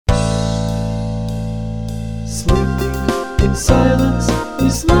Sleeping in silence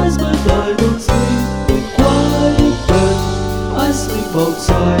is nice, but I don't sleep in quiet bed. I sleep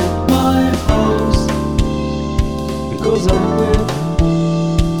outside my house because I'm wet.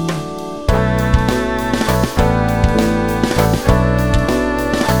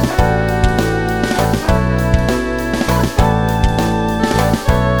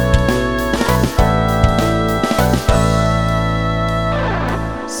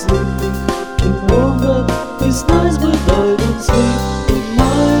 Sleeping in warm bed is nice, but I don't sleep